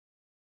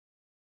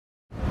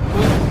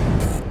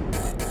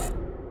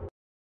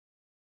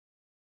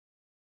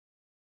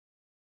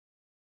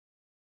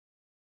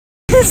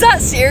Is that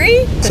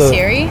SIRI? The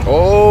SIRI?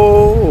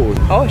 Oh.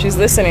 Oh, she's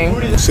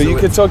listening. So you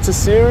can talk to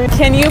SIRI?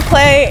 Can you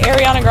play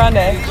Ariana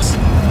Grande?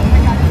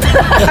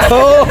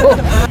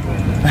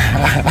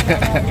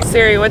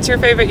 SIRI, what's your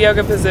favorite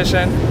yoga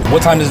position?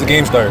 What time does the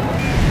game start?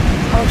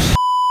 Oh,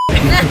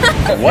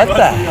 What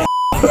the?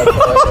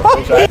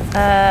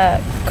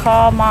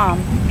 call mom.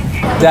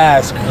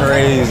 That's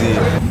crazy.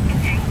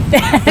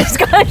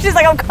 She's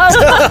like, I'm calling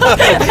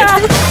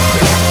mom.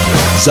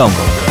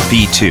 ZUNGLE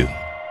V2.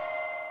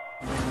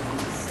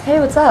 Hey,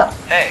 what's up?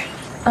 Hey.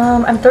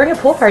 I'm throwing a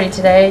pool party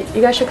today.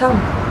 You guys should come.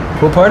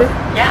 Pool party?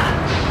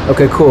 Yeah.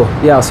 Okay, cool.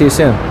 Yeah, I'll see you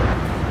soon.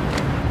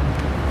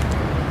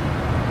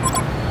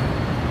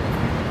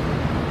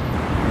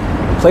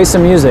 Play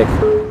some music.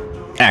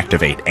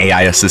 Activate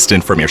AI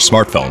Assistant from your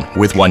smartphone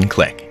with one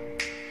click.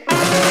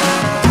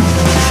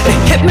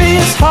 It hit me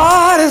as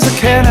hard as a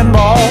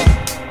cannonball.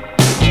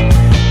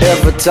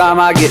 Every time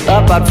I get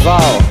up, I'd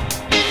fall.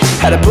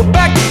 Had to put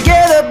back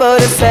together,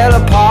 but it fell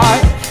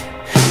apart.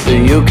 But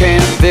you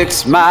can't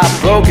fix my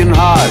broken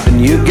heart. And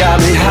you got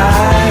me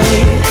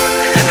high,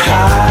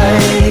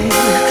 high,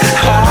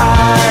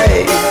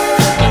 high.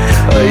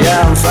 Oh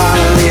yeah, I'm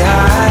finally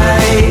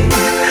high,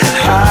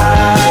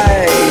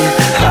 high,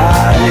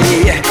 high.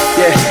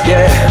 Yeah,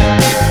 yeah.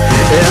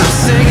 And I'm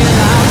singing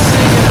out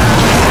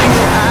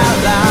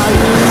loud.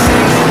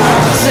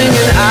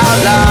 Singing out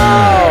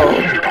loud.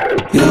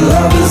 Your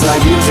love is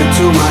like music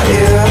to my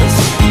ears.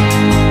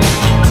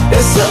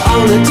 It's the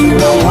only tune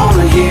I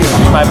wanna hear.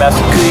 My best.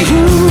 Could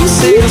you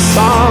sing a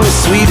song as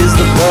sweet as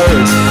the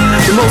birds?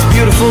 The most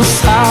beautiful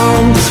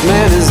sound this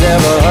man has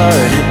ever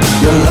heard.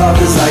 Your love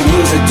is like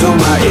music to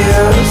my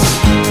ears.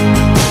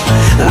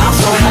 And I'm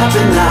so